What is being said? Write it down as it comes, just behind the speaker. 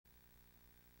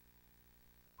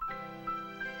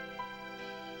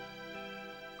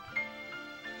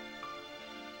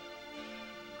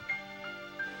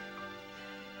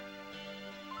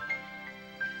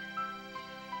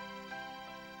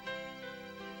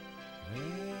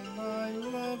And I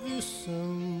love you so.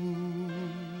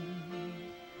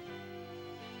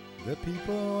 The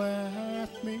people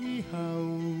ask me how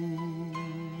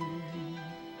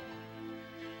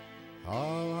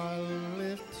I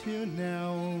live till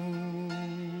now.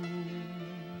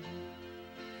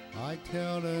 I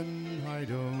tell them I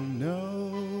don't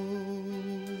know.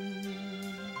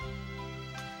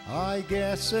 I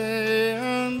guess they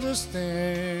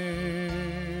understand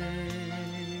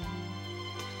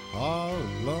how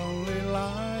lonely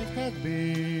life had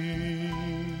been.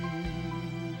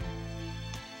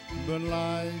 But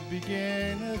life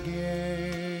began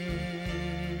again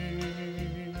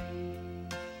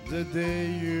the day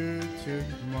you took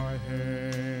my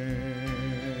hand.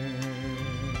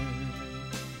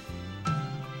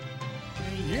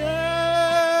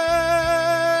 Yes,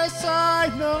 I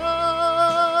know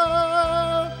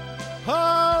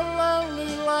how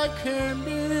lonely life can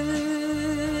be.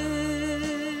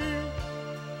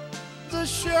 The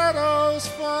shadows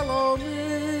follow me,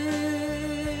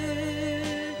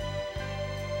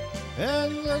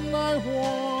 and the night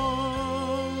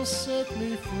won't set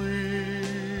me free.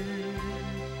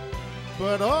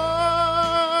 But I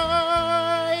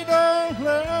don't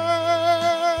let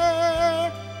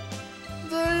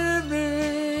the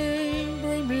evening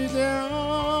bring me down.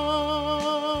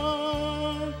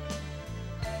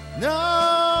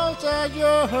 Now that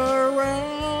you're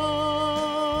around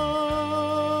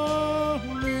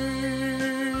me,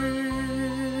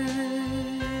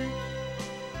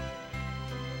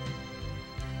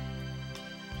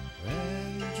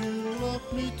 and you love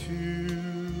me too.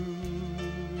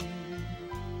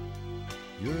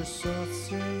 You're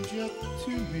such an angel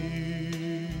to me.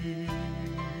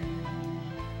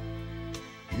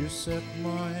 You set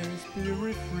my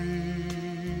spirit free.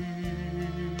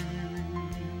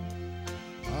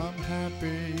 I'm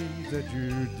happy that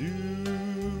you do.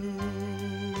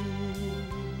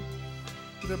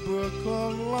 The book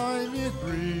of life is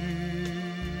brief,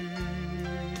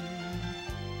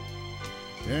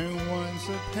 and once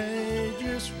a page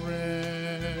is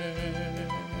read,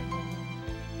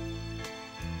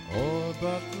 all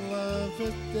but love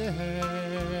is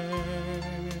there.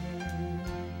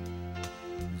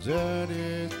 That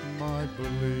is my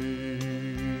belief.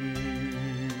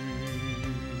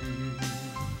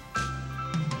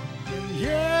 And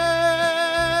yes,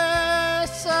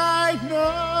 I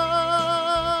know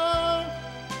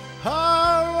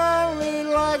how lonely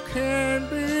life can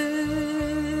be.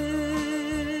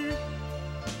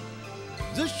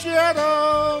 The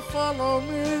shadow follow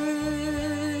me,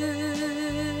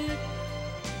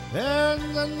 and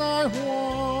the night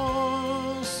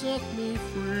won't set me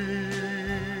free.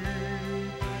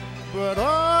 But